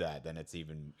to do that, then it's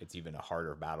even a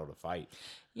harder battle to fight.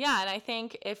 Yeah, and I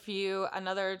think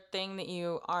another thing that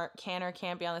you can or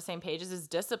can't be on the same page is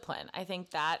discipline. I think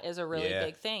that is a really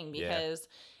big thing, because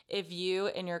if you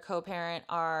and your co-parent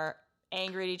are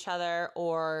angry at each other,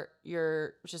 or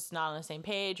you're just not on the same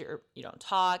page, or you don't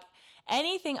talk,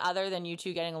 anything other than you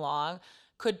two getting along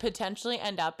could potentially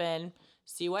end up in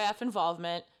CYF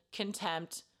involvement,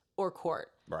 contempt, or court.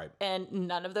 Right. And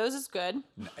none of those is good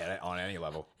on any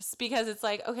level. It's because it's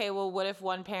like, okay, well, what if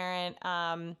one parent,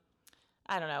 I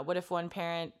don't know, what if one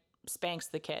parent spanks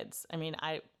the kids? I mean,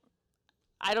 I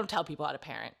don't tell people how to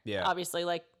parent. Yeah. Obviously,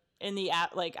 like, in the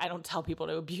app, like, I don't tell people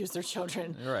to abuse their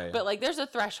children, right? But like, there's a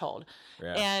threshold,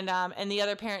 yeah. And the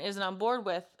other parent isn't on board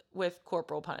with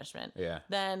corporal punishment. Yeah.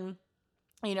 Then,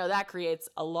 that creates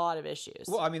a lot of issues.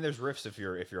 Well, I mean, there's rifts if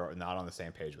you're not on the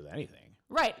same page with anything.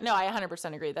 Right. No, I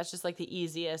 100% agree. That's just like the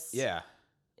easiest.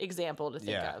 Example to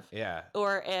think of. Yeah.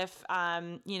 Or if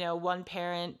one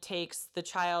parent takes the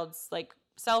child's like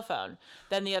cell phone,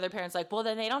 then the other parent's like, well,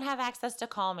 then they don't have access to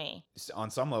call me.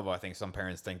 On some level, I think some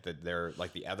parents think that they're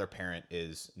like the other parent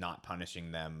is not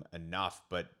punishing them enough,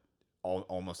 but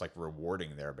almost like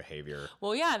rewarding their behavior.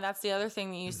 Well, yeah, and that's the other thing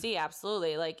that you see.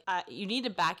 Absolutely. Like, you need to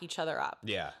back each other up.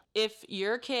 Yeah. If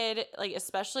your kid, like,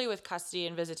 especially with custody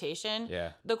and visitation,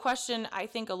 yeah, the question I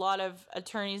think a lot of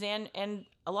attorneys and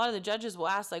a lot of the judges will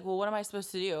ask, like, well, what am I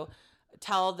supposed to do?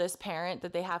 Tell this parent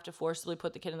that they have to forcibly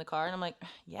put the kid in the car? And I'm like,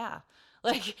 yeah.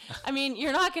 Like, I mean,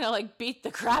 you're not going to like beat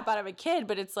the crap out of a kid,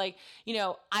 but it's like,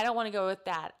 I don't want to go with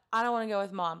dad. I don't want to go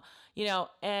with mom,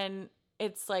 and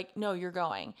it's like, no, you're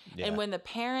going. Yeah. And when the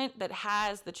parent that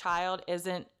has the child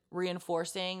isn't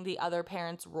reinforcing the other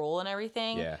parent's role and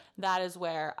everything, that is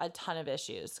where a ton of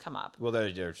issues come up. Well,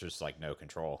 there's just like no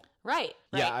control. Right.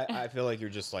 Yeah. I feel like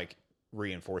you're just like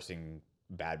reinforcing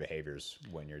bad behaviors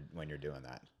when you're doing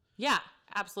that. Yeah,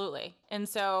 absolutely. And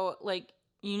so like,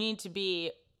 you need to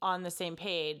be on the same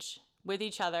page with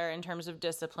each other in terms of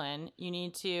discipline. You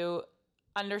need to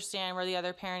understand where the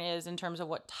other parent is in terms of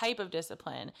what type of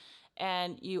discipline.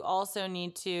 And you also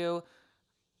need to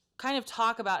kind of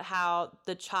talk about how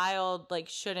the child like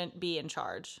shouldn't be in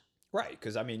charge. Right.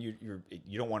 Because I mean,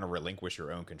 you don't want to relinquish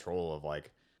your own control of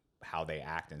like how they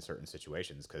act in certain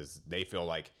situations, because they feel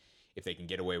like if they can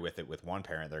get away with it with one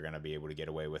parent, they're going to be able to get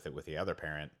away with it with the other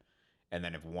parent. And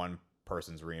then if one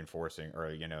person's reinforcing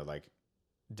or, like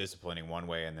disciplining one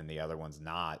way and then the other one's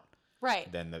not,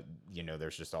 right, then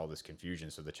there's just all this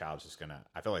confusion. So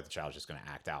I feel like the child's just gonna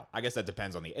act out. I guess that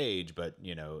depends on the age, but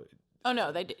oh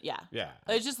no, yeah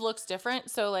it just looks different.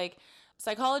 So like,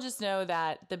 psychologists know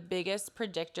that the biggest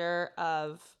predictor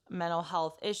of mental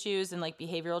health issues and like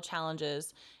behavioral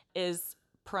challenges is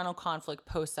parental conflict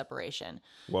post separation.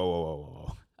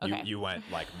 Whoa. Okay. You went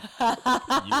like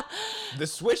the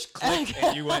switch clicked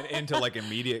and you went into like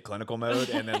immediate clinical mode,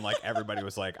 and then like everybody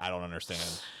was like, I don't understand.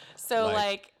 So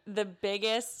like the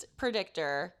biggest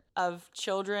predictor of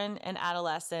children and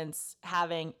adolescents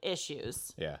having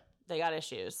issues. Yeah. They got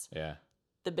issues. Yeah.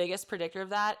 The biggest predictor of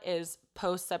that is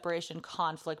post-separation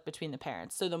conflict between the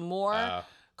parents. So the more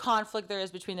conflict there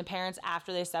is between the parents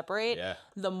after they separate,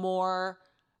 the more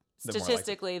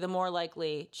statistically, the more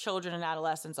likely children and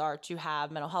adolescents are to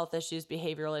have mental health issues,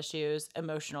 behavioral issues,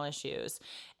 emotional issues.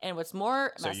 And what's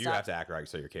more messed up... So you have to act right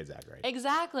so your kids act right.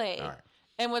 Exactly. All right.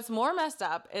 And what's more messed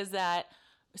up is that,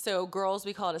 so girls,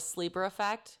 we call it a sleeper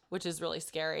effect, which is really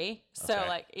scary. So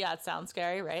like, yeah, it sounds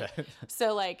scary, right?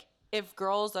 So like, if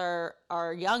girls are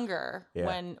younger,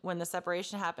 when the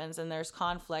separation happens and there's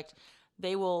conflict,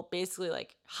 they will basically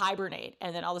like hibernate.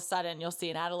 And then all of a sudden you'll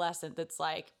see an adolescent that's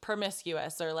like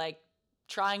promiscuous or like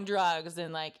trying drugs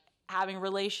and like having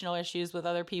relational issues with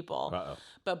other people. Uh-oh.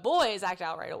 But boys act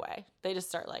out right away. They just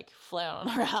start like flailing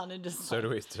around and just So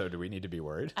do we need to be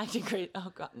worried? acting great.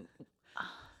 Oh God.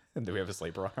 Do we have a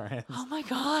sleeper on our hands? Oh my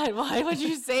God. Why would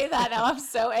you say that? Now I'm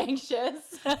so anxious.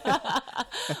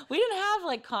 We didn't have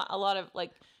like a lot of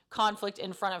like conflict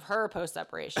in front of her post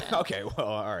separation. Okay, well,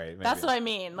 all right. Maybe. That's what I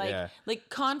mean. Like, Yeah. like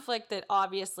conflict that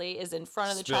obviously is in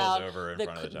front of the Spills child. over in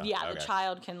front of the child. Yeah, Okay. the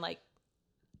child can like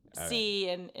see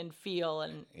and feel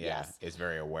and Yeah, yes. is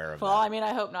very aware of Well, that. I mean,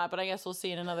 I hope not, but I guess we'll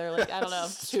see in another like I don't know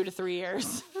 2 to 3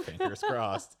 years. Fingers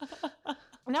crossed.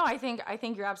 No, I think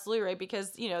you're absolutely right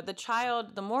because you know the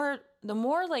child, the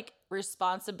more like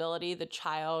responsibility the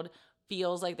child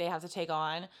feels like they have to take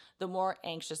on, the more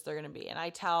anxious they're going to be. And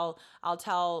I'll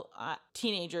tell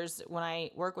teenagers when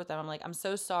I work with them, I'm like, I'm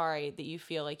so sorry that you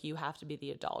feel like you have to be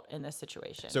the adult in this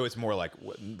situation. So it's more like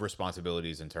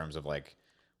responsibilities in terms of like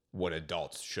what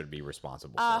adults should be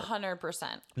responsible for.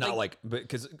 100%. Not like,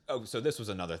 because so this was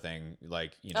another thing,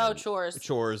 like, you know,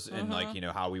 chores, and like, you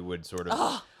know, how we would sort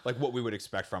of like what we would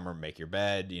expect from her: make your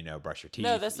bed, you know, brush your teeth.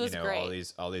 No, this was you know,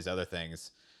 great. all these other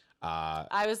things.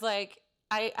 I was like,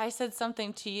 I said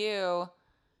something to you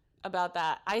about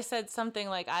that. I said something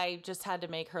like, I just had to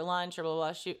make her lunch or blah,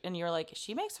 blah, blah. And you're like,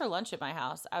 she makes her lunch at my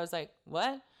house. I was like,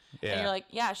 what? Yeah. And you're like,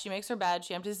 yeah, she makes her bed.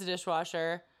 She empties the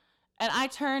dishwasher. And I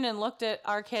turned and looked at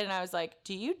our kid and I was like,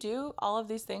 do you do all of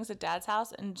these things at Dad's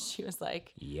house? And she was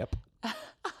like, Yep.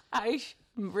 I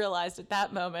realized at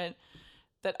that moment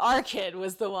that our kid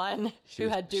was the one who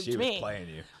had duped she was me. playing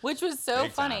you. Which was so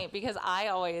Big funny time. because I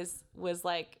always was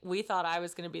like, we thought I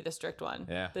was going to be the strict one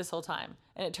this whole time.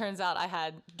 And it turns out I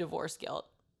had divorce guilt,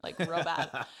 like real bad.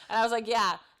 And I was like,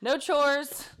 yeah, no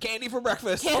chores. Candy for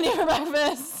breakfast. Candy for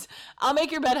breakfast. I'll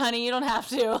make your bed, honey. You don't have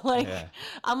to. Like, Yeah.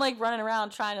 I'm like running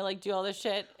around trying to like do all this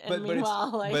shit. And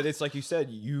meanwhile, but it's like you said,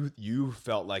 you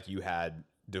felt like you had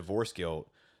divorce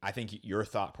guilt. I think your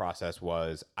thought process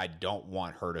was, I don't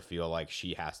want her to feel like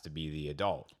she has to be the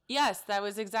adult. yes, that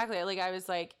was exactly it. Like I was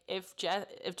like, if Jess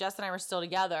and I were still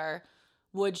together,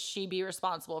 would she be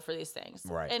responsible for these things?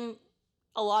 Right. And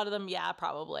a lot of them, yeah,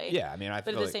 probably. Yeah, I mean, I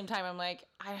But feel at the like same time, I'm like,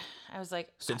 I was like,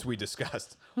 since we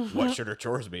discussed what should her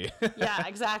chores be. yeah,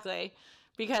 exactly.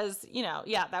 Because, you know,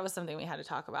 yeah, that was something we had to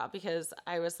talk about because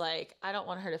I was like, I don't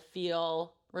want her to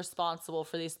feel responsible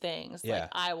for these things. Yeah. Like,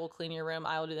 I will clean your room.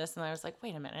 I will do this. And I was like,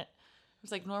 wait a minute. It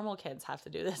was like normal kids have to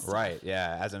do this. Right.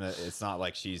 Yeah. It's not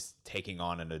like she's taking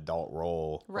on an adult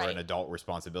role or an adult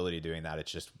responsibility doing that.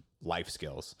 It's just life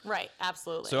skills. Right.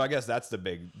 Absolutely. So I guess that's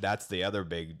the other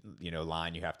big, you know,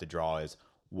 line you have to draw is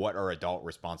what are adult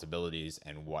responsibilities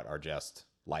and what are just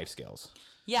life skills.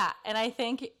 Yeah. And I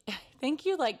think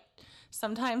you like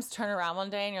sometimes turn around one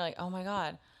day and you're like, oh my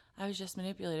God, I was just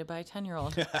manipulated by a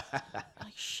 10-year-old.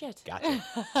 Like, shit.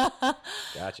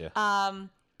 Gotcha. I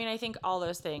mean, I think all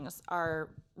those things are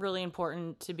really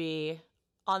important to be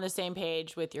on the same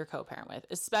page with your co-parent with,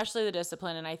 especially the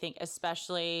discipline. And I think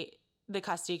especially the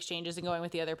custody exchanges and going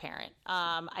with the other parent.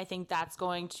 I think that's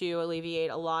going to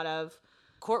alleviate a lot of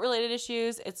court-related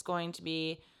issues. It's going to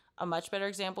be a much better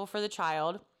example for the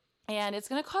child. And it's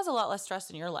going to cause a lot less stress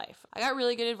in your life. I got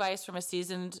really good advice from a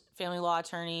seasoned family law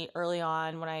attorney early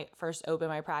on when I first opened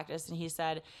my practice. And he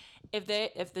said, if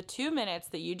the 2 minutes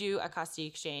that you do a custody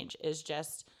exchange is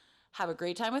just have a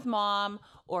great time with mom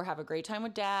or have a great time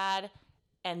with dad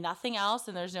and nothing else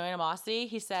and there's no animosity,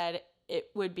 he said it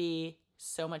would be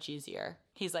so much easier.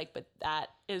 He's like, but that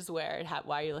is where it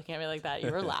why are you looking at me like that? You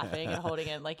were laughing and holding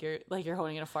it like you're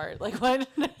holding in a fart. Like what?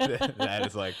 That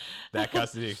is like, that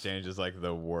custody exchange is like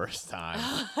the worst time.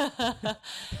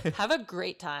 Have a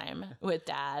great time with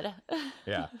dad.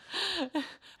 Yeah.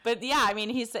 But yeah, I mean,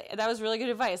 that was really good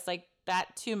advice. Like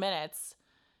that 2 minutes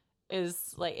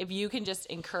is like, if you can just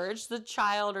encourage the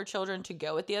child or children to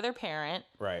go with the other parent,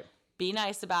 Right. be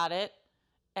nice about it,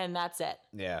 and that's it.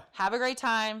 Yeah. Have a great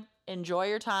time. Enjoy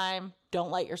your time.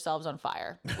 Don't light yourselves on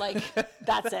fire. Like,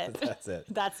 that's it. That's it.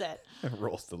 That's it.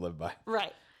 Rules to live by.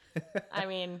 Right. I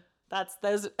mean, that's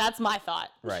my thought.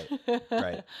 Right.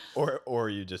 Right. Or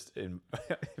you just,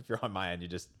 if you're on my end, you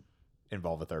just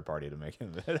involve a third party to make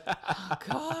it. Oh,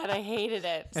 God, I hated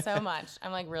it so much.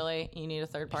 I'm like, really? You need a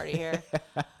third party here?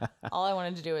 All I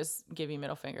wanted to do was give you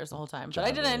middle fingers the whole time. But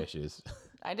I didn't. Issues.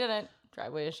 I didn't.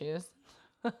 Driveway issues.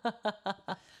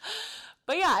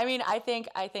 But yeah, I mean, I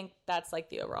think that's like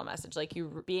the overall message. Like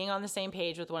you being on the same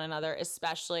page with one another,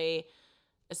 especially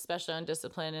on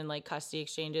discipline and like custody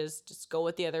exchanges. Just go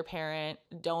with the other parent.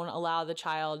 Don't allow the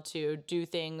child to do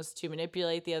things to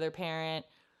manipulate the other parent.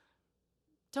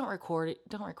 Don't record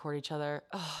each other.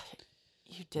 Oh,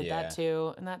 you did that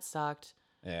too, and that sucked.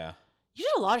 Yeah. You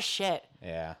did a lot of shit.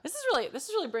 Yeah. This is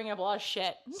really bringing up a lot of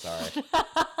shit. Sorry.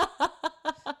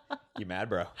 You mad,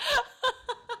 bro?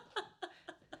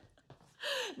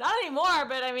 Not anymore,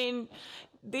 but I mean,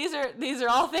 these are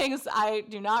all things I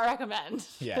do not recommend.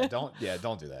 Yeah, don't do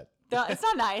that. It's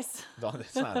not nice.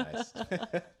 It's not nice.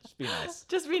 Just be nice.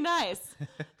 Just be nice.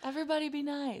 Everybody be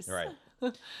nice. Right.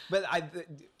 But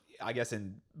I guess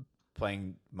in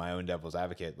playing my own devil's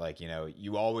advocate, like, you know, we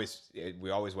always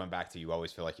went back to, you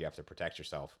always feel like you have to protect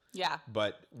yourself. Yeah.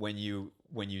 But when you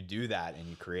do that and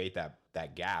you create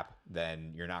that gap,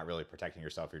 then you're not really protecting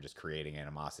yourself. You're just creating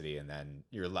animosity, and then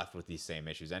you're left with these same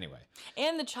issues anyway.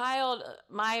 And the child,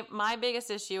 my biggest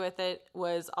issue with it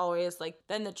was always like,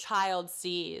 then the child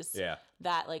sees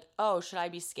that, like, oh, should I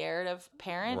be scared of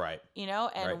parent? Right. You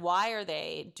know, and Right. why are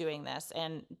they doing this?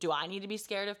 And do I need to be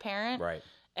scared of parent? Right.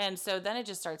 And so then it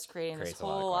just starts creating this Creates a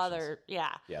lot of whole questions. other,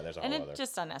 Yeah, there's a and whole it's other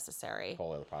just unnecessary.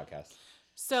 podcast.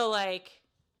 So, like,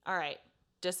 all right,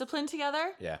 discipline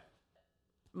together, Yeah.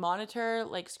 monitor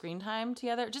like screen time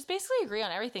together, just basically agree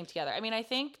on everything together. I mean, I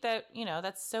think that, you know,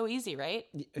 that's so easy, right?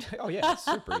 Oh yeah,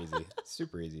 super easy.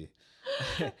 Super easy.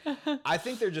 I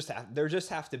think there has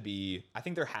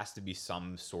to be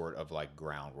some sort of like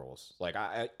ground rules. Like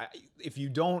I if you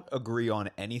don't agree on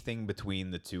anything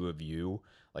between the two of you,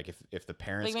 like if the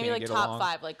parents Like maybe can't like get top along,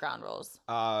 5 like ground rules.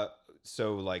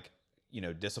 so like, you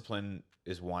know, discipline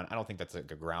is one. I don't think that's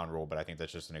like a ground rule, but I think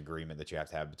that's just an agreement that you have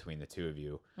to have between the two of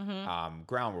you.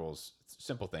 Ground rules,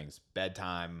 simple things: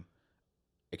 bedtime,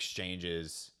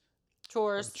 exchanges,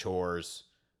 chores,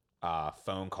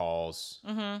 phone calls.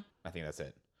 I think that's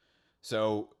it.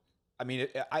 So, I mean,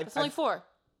 It's only 4.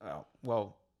 Oh,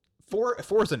 well, four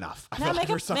is enough. I Now feel make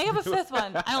like up a 5th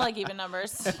one. I don't like even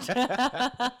numbers.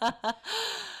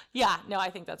 Yeah, no, I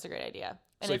think that's a great idea.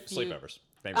 And sleepovers.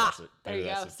 Maybe that's it. There Maybe you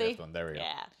that's go. the See? 5th one. There we go.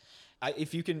 Yeah.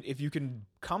 If you can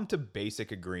come to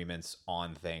basic agreements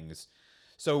on things,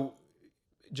 so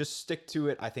just stick to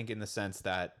it. I think in the sense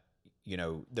that, you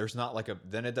know, there's not like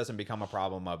then it doesn't become a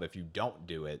problem of, if you don't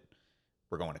do it,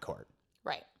 we're going to court,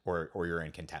 Right. or you're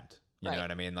in contempt. You Right. know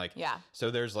what I mean? Like, Yeah.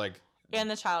 So there's like, And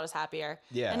the child is happier.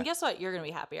 Yeah. And guess what? You're going to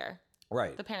be happier.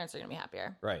 right, The parents are going to be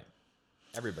happier. right.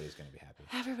 Everybody's gonna be happy.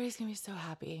 Everybody's going to be so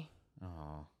happy.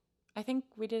 Oh, I think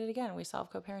we did it again. We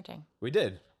solved co-parenting. we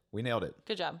did. We nailed it.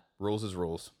 Good job. Rules is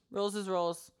rules. Rules is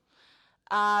rules.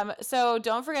 So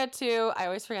don't forget to, I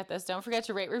always forget this, don't forget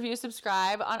to rate, review,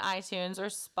 subscribe on iTunes or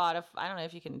Spotify. I don't know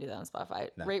if you can do that on Spotify.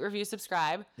 No. Rate, review,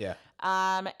 subscribe. Yeah.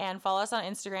 And follow us on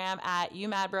Instagram at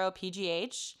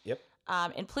YouMadBroPGH. Yep.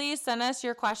 And please send us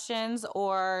your questions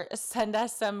or send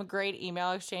us some great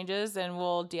email exchanges, and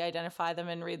we'll de-identify them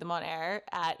and read them on air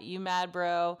at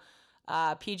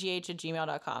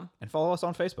youmadbropgh@gmail.com. And follow us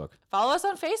on Facebook. Follow us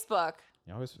on Facebook.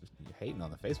 You're hating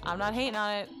on the Facebook. I'm not hating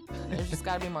on it. There's just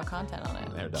got to be more content on it.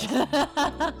 There it does. It's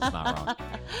not wrong.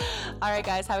 All right,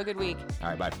 guys. Have a good week. All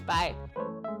right, bye. Bye.